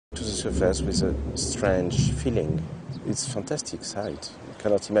To the surface with a strange feeling. It's a fantastic sight. You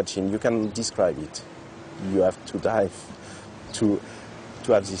cannot imagine, you can describe it. You have to dive to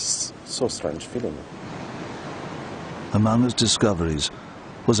have this so strange feeling. Among his discoveries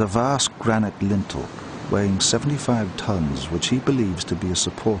was a vast granite lintel weighing 75 tons, which he believes to be a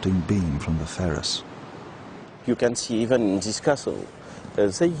supporting beam from the Ferris. You can see even in this castle,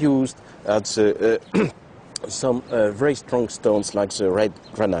 they used some very strong stones like the red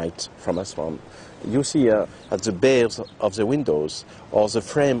granite from Aswan. You see at the base of the windows or the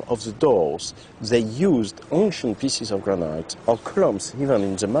frame of the doors, they used ancient pieces of granite or columns even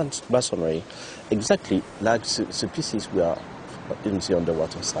in the masonry, exactly like the pieces we are in the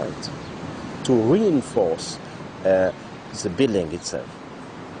underwater site, to reinforce the building itself.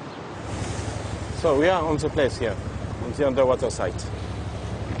 So we are on the place here, on the underwater site.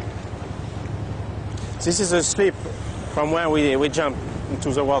 This is a slip from where we jump into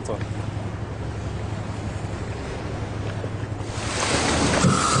the water.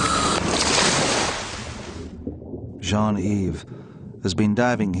 Jean-Yves has been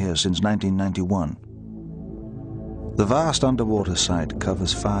diving here since 1991. The vast underwater site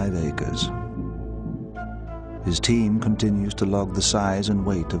covers 5 acres. His team continues to log the size and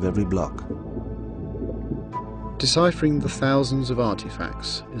weight of every block. Deciphering the thousands of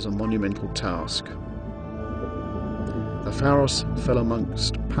artifacts is a monumental task. The Pharos fell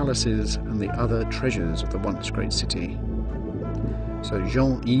amongst palaces and the other treasures of the once great city. So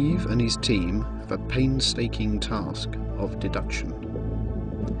Jean-Yves and his team have a painstaking task of deduction.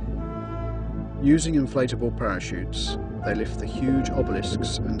 Using inflatable parachutes, they lift the huge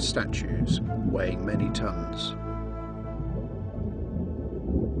obelisks and statues weighing many tons.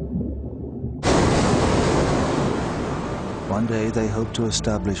 One day they hope to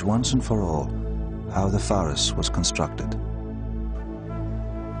establish once and for all how the Pharos was constructed.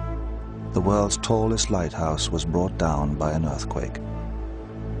 The world's tallest lighthouse was brought down by an earthquake.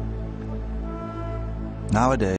 Nowadays,